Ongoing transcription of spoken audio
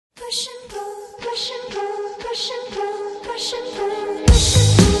Push and pull, push and pull, push and pull, push and pull, push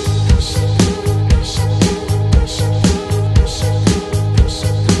and pull, push and pull, push and pull, push and pull, push and pull, push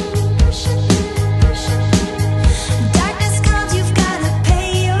and pull, push and pull, push and pull. Darkness comes, you've gotta pay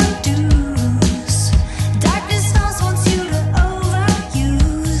your dues. Darkness falls, wants you to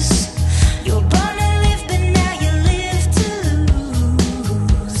overuse. You're born to live, but now you live to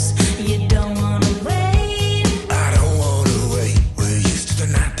lose. You don't wanna wait. I don't wanna wait. We're used to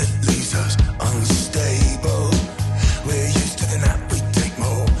the night that leaves us unstable. We're used to the night we take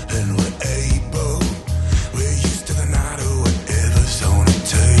more than we're able. We're used to the night of whatever's on the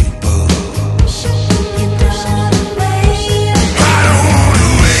table. You don't wanna wait. I don't wanna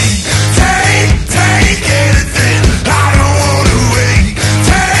wait. Take anything. I don't wanna wait.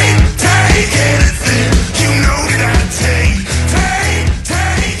 Take anything. You know that I take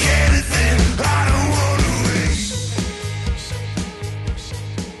anything. I don't wanna wait.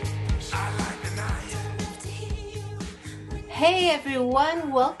 I like the night. Hey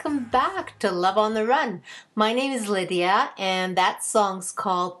everyone, welcome back to Love on the Run. My name is Lydia, and that song's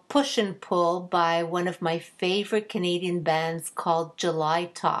called Push and Pull by one of my favorite Canadian bands called July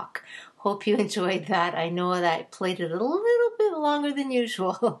Talk. Hope you enjoyed that. I know that I played it a little bit longer than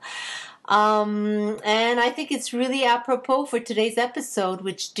usual. And I think it's really apropos for today's episode,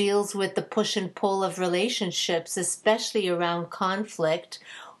 which deals with the push and pull of relationships, especially around conflict,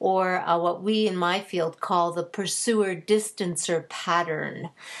 or what we in my field call the pursuer-distancer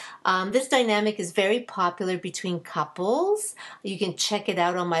pattern. This dynamic is very popular between couples. You can check it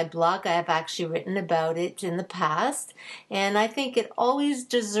out on my blog. I have actually written about it in the past, and I think it always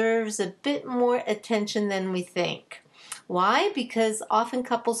deserves a bit more attention than we think. Why? Because often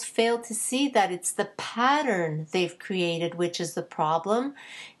couples fail to see that it's the pattern they've created which is the problem,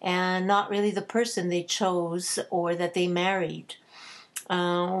 and not really the person they chose or that they married.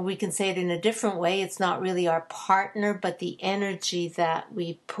 We can say it in a different way. It's not really our partner, but the energy that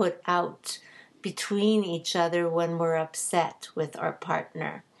we put out between each other when we're upset with our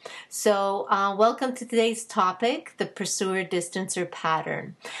partner. So, welcome to today's topic, the pursuer-distancer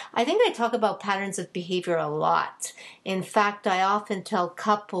pattern. I think I talk about patterns of behavior a lot. In fact, I often tell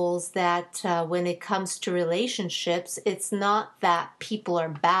couples that when it comes to relationships, it's not that people are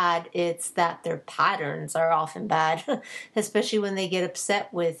bad, it's that their patterns are often bad, especially when they get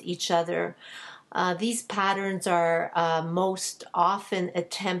upset with each other. These patterns are most often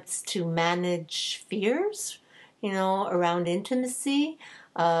attempts to manage fears, around intimacy,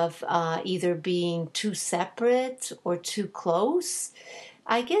 of either being too separate or too close.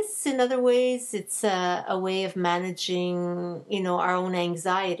 I guess in other ways, it's a way of managing, our own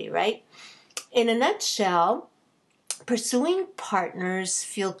anxiety, right? In a nutshell, pursuing partners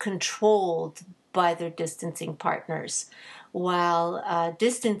feel controlled by their distancing partners, while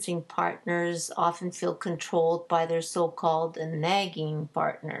distancing partners often feel controlled by their so-called nagging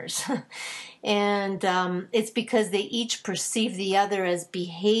partners. And it's because they each perceive the other as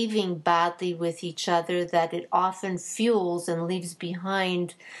behaving badly with each other that it often fuels and leaves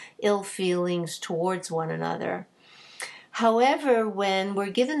behind ill feelings towards one another. However, when we're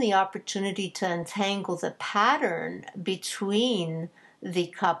given the opportunity to untangle the pattern between the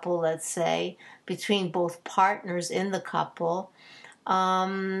couple, let's say, between both partners in the couple,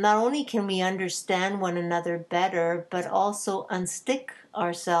 not only can we understand one another better, but also unstick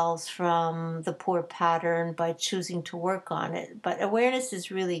ourselves from the poor pattern by choosing to work on it. But awareness is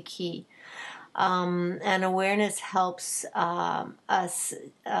really key. And awareness helps us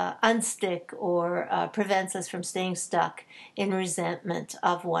unstick or prevents us from staying stuck in resentment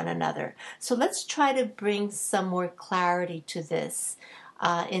of one another. So let's try to bring some more clarity to this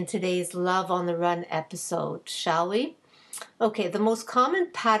in today's Love on the Run episode, shall we? Okay, the most common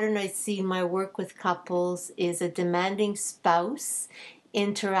pattern I see in my work with couples is a demanding spouse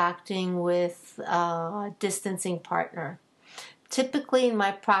interacting with a distancing partner. Typically in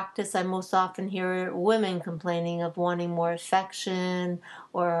my practice, I most often hear women complaining of wanting more affection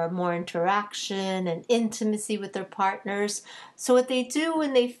or more interaction and intimacy with their partners. So what they do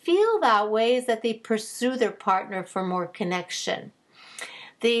when they feel that way is that they pursue their partner for more connection.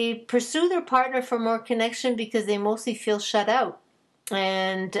 They pursue their partner for more connection because they mostly feel shut out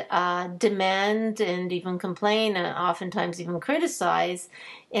and demand and even complain, and oftentimes even criticize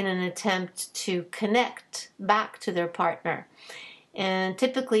in an attempt to connect back to their partner. And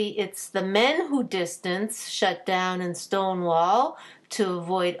typically it's the men who distance, shut down, and stonewall to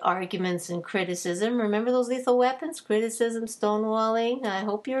avoid arguments and criticism. Remember those lethal weapons? Criticism, stonewalling. I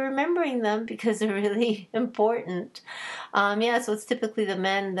hope you're remembering them because they're really important. So it's typically the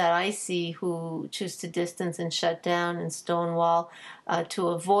men that I see who choose to distance and shut down and stonewall to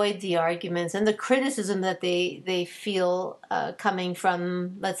avoid the arguments and the criticism that they feel coming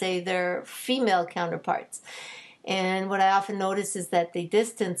from, let's say, their female counterparts. And what I often notice is that they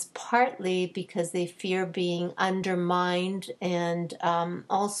distance partly because they fear being undermined and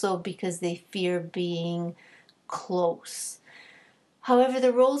also because they fear being close. However,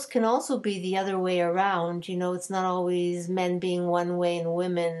 the roles can also be the other way around. It's not always men being one way and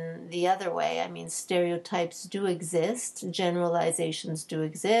women the other way. I mean, stereotypes do exist, generalizations do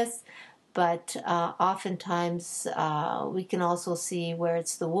exist, but oftentimes we can also see where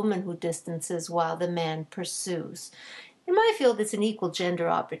it's the woman who distances while the man pursues. In my field, it's an equal gender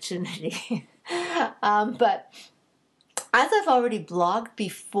opportunity. But as I've already blogged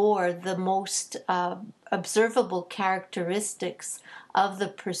before, the most observable characteristics of the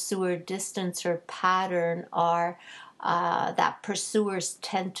pursuer-distancer pattern are that pursuers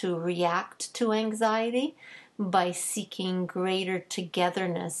tend to react to anxiety by seeking greater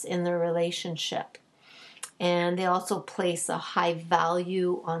togetherness in their relationship. And they also place a high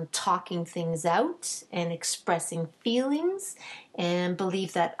value on talking things out and expressing feelings and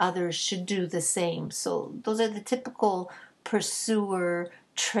believe that others should do the same. So those are the typical pursuer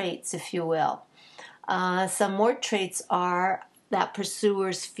traits, if you will. Some more traits are that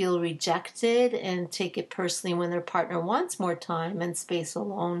pursuers feel rejected and take it personally when their partner wants more time and space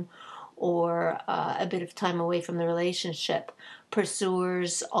alone or a bit of time away from the relationship.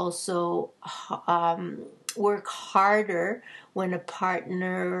 Pursuers also work harder when a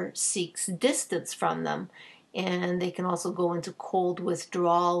partner seeks distance from them, and they can also go into cold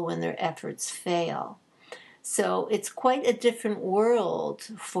withdrawal when their efforts fail. So it's quite a different world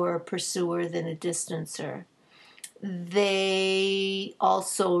for a pursuer than a distancer. They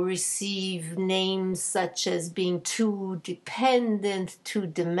also receive names such as being too dependent, too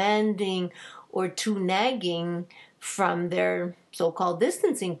demanding, or too nagging from their so-called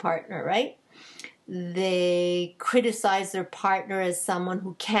distancing partner, right? They criticize their partner as someone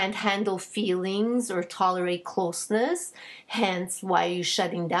who can't handle feelings or tolerate closeness, hence, why are you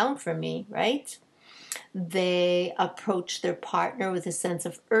shutting down from me, right? They approach their partner with a sense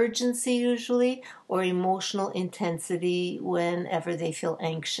of urgency usually or emotional intensity whenever they feel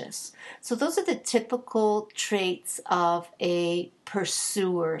anxious. So those are the typical traits of a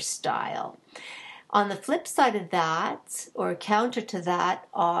pursuer style. On the flip side of that, or counter to that,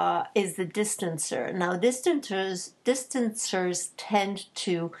 is the distancer. Now, distancers tend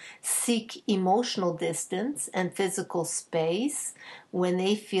to seek emotional distance and physical space when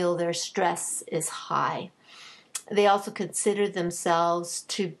they feel their stress is high. They also consider themselves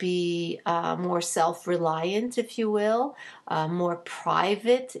to be more self-reliant, if you will, more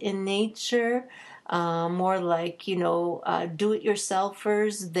private in nature, more like,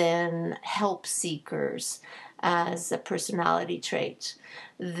 do-it-yourselfers than help seekers as a personality trait.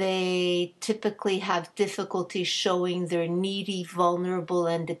 They typically have difficulty showing their needy, vulnerable,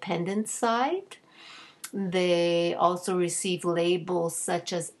 and dependent side. They also receive labels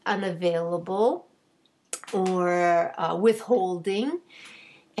such as unavailable or withholding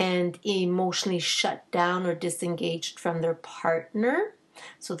and emotionally shut down or disengaged from their partner.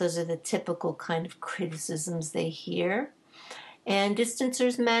 So those are the typical kind of criticisms they hear. And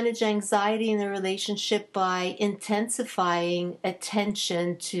distancers manage anxiety in their relationship by intensifying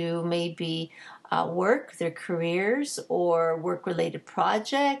attention to maybe work, their careers, or work-related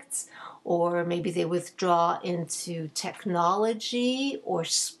projects, or maybe they withdraw into technology or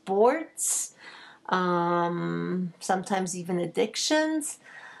sports, sometimes even addictions.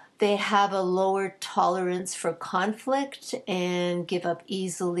 They have a lower tolerance for conflict and give up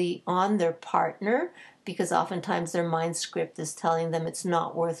easily on their partner because oftentimes their mind script is telling them it's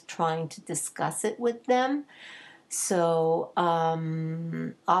not worth trying to discuss it with them. So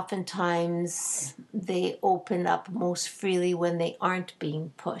oftentimes they open up most freely when they aren't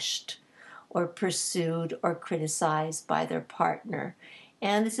being pushed or pursued or criticized by their partner.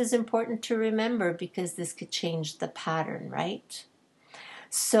 And this is important to remember because this could change the pattern, right?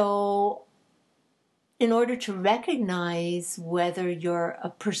 So in order to recognize whether you're a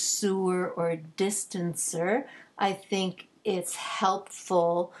pursuer or a distancer, I think it's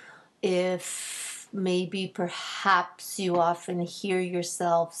helpful if maybe perhaps you often hear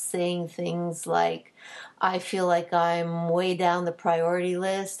yourself saying things like, I feel like I'm way down the priority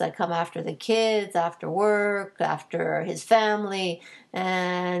list. I come after the kids, after work, after his family,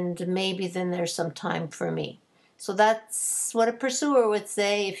 and maybe then there's some time for me. So that's what a pursuer would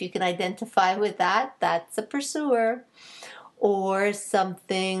say. If you can identify with that, that's a pursuer. Or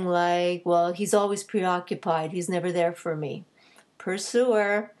something like, well, he's always preoccupied. He's never there for me.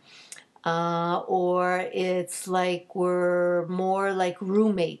 Pursuer. Or it's like we're more like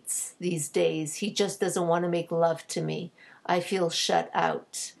roommates these days. He just doesn't want to make love to me. I feel shut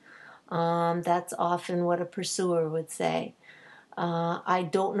out. That's often what a pursuer would say. I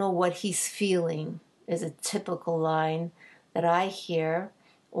don't know what he's feeling is a typical line that I hear.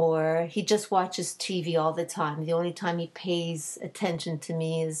 Or he just watches TV all the time. The only time he pays attention to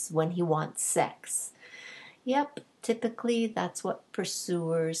me is when he wants sex. Yep, typically that's what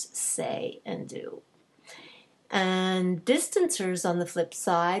pursuers say and do. And distancers, on the flip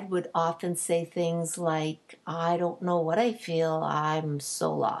side, would often say things like, I don't know what I feel. I'm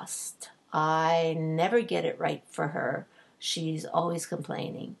so lost. I never get it right for her. She's always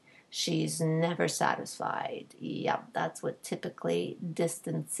complaining. She's never satisfied. Yep, that's what typically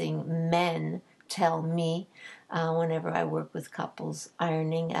distancing men tell me whenever I work with couples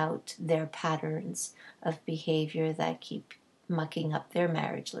ironing out their patterns of behavior that keep mucking up their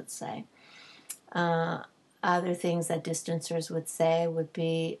marriage, let's say. Other things that distancers would say would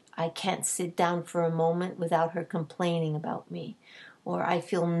be, I can't sit down for a moment without her complaining about me, or I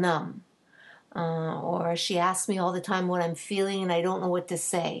feel numb, or she asks me all the time what I'm feeling and I don't know what to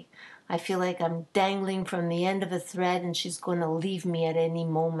say. I feel like I'm dangling from the end of a thread and she's going to leave me at any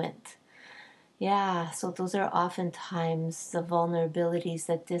moment. Yeah, so those are oftentimes the vulnerabilities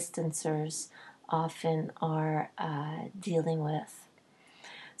that distancers often are dealing with.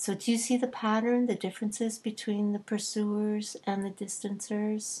 So do you see the pattern, the differences between the pursuers and the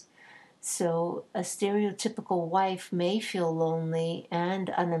distancers? So a stereotypical wife may feel lonely and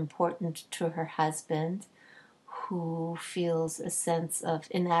unimportant to her husband, who feels a sense of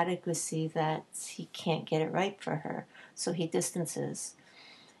inadequacy that he can't get it right for her, so he distances.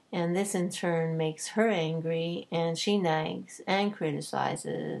 And this in turn makes her angry, and she nags and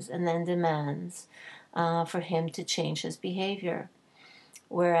criticizes and then demands for him to change his behavior.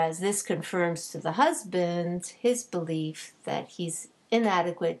 Whereas this confirms to the husband his belief that he's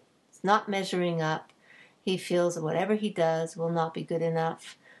inadequate, not measuring up. He feels that whatever he does will not be good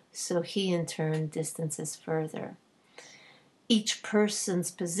enough, so he in turn distances further. Each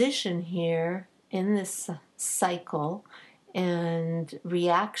person's position here in this cycle and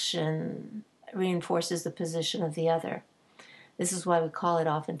reaction reinforces the position of the other. This is why we call it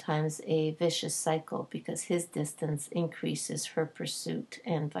oftentimes a vicious cycle, because his distance increases her pursuit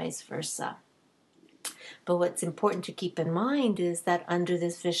and vice versa. But what's important to keep in mind is that under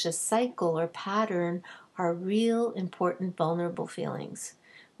this vicious cycle or pattern are real important vulnerable feelings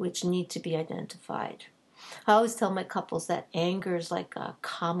which need to be identified. I always tell my couples that anger is like a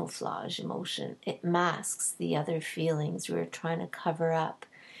camouflage emotion. It masks the other feelings we're trying to cover up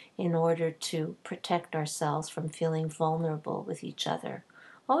in order to protect ourselves from feeling vulnerable with each other.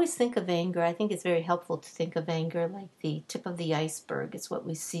 Always think of anger. I think it's very helpful to think of anger like the tip of the iceberg. It's what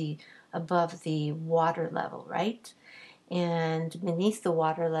we see above the water level, right? And beneath the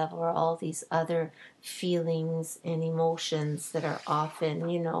water level are all these other feelings and emotions that are often,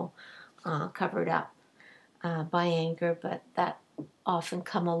 covered up by anger, but that often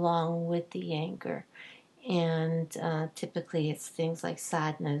come along with the anger. And typically it's things like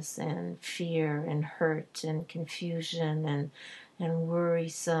sadness and fear and hurt and confusion and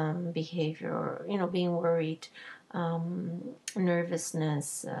worrisome behavior, or being worried,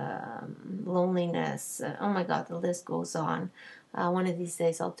 nervousness, loneliness. Oh my God, the list goes on. One of these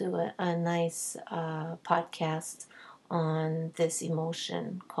days I'll do a nice podcast on this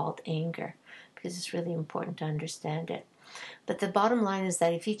emotion called anger, because it's really important to understand it. But the bottom line is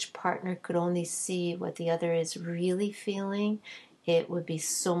that if each partner could only see what the other is really feeling, it would be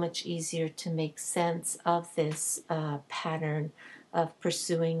so much easier to make sense of this pattern of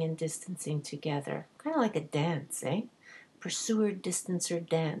pursuing and distancing together. Kind of like a dance, eh? Pursuer, distancer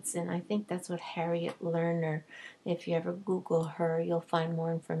dance. And I think that's what Harriet Lerner, if you ever Google her, you'll find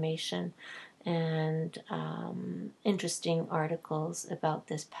more information and interesting articles about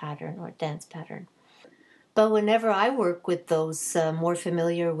this pattern or dance pattern. But whenever I work with those more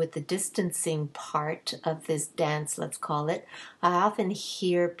familiar with the distancing part of this dance, let's call it, I often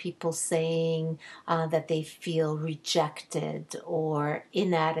hear people saying that they feel rejected or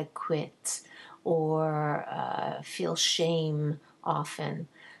inadequate or feel shame often,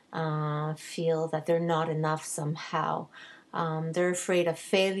 feel that they're not enough somehow. They're afraid of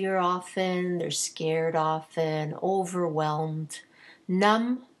failure often, they're scared often, overwhelmed,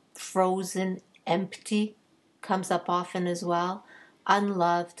 numb, frozen, empty comes up often as well.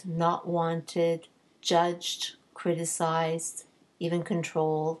 Unloved, not wanted, judged, criticized, even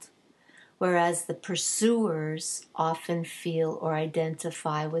controlled, whereas the pursuers often feel or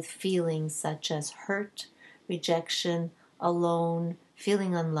identify with feelings such as hurt, rejection, alone,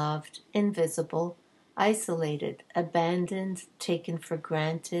 feeling unloved, invisible, isolated, abandoned, taken for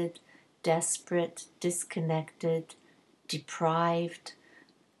granted, desperate, disconnected, deprived,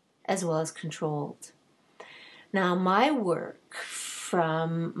 as well as controlled. Now, my work,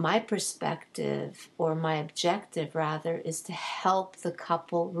 from my perspective, or my objective rather, is to help the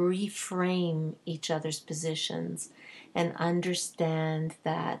couple reframe each other's positions and understand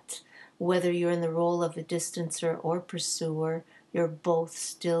that whether you're in the role of a distancer or pursuer, you're both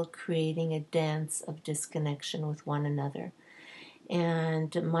still creating a dance of disconnection with one another.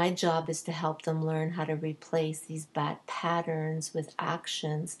 And my job is to help them learn how to replace these bad patterns with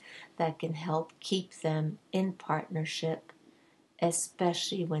actions that can help keep them in partnership,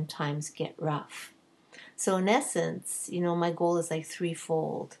 especially when times get rough. So in essence, my goal is like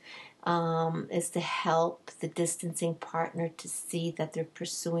threefold. Is to help the distancing partner to see that their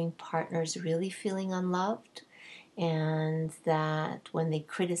pursuing partner is really feeling unloved, and that when they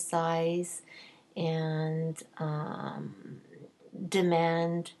criticize and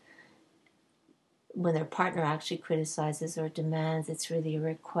demand, when their partner actually criticizes or demands, it's really a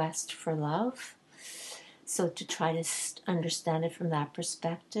request for love. So to try to understand it from that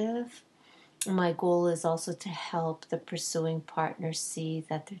perspective. My goal is also to help the pursuing partner see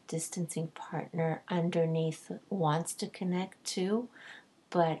that their distancing partner underneath wants to connect too,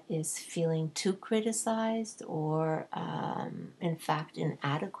 but is feeling too criticized or in fact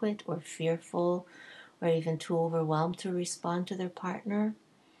inadequate or fearful or even too overwhelmed to respond to their partner.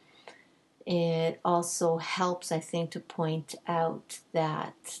 It also helps, I think, to point out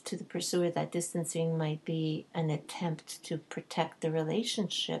that to the pursuer that distancing might be an attempt to protect the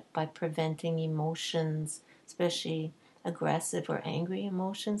relationship by preventing emotions, especially aggressive or angry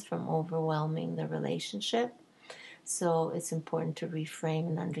emotions, from overwhelming the relationship. So it's important to reframe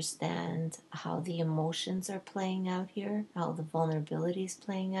and understand how the emotions are playing out here, how the vulnerability is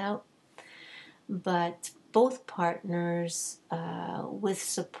playing out. But both partners with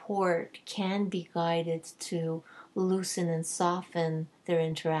support can be guided to loosen and soften their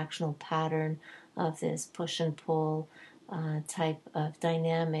interactional pattern of this push and pull type of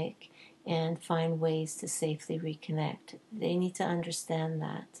dynamic and find ways to safely reconnect. They need to understand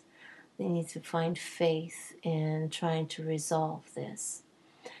that. They need to find faith in trying to resolve this.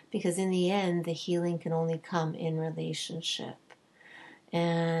 Because in the end, the healing can only come in relationship.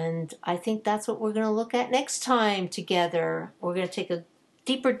 And I think that's what we're going to look at next time together. We're going to take a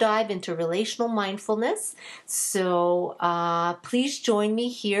deeper dive into relational mindfulness. So please join me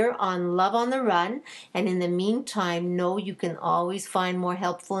here on Love on the Run. And in the meantime, know you can always find more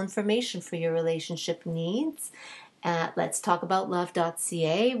helpful information for your relationship needs at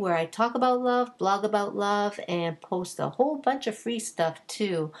letstalkaboutlove.ca, where I talk about love, blog about love, and post a whole bunch of free stuff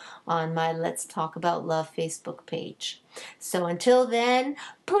too on my Let's Talk About Love Facebook page. So until then,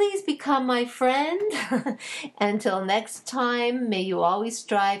 please become my friend. Until next time, may you always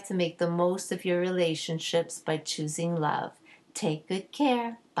strive to make the most of your relationships by choosing love. Take good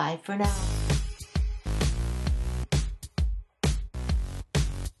care. Bye for now.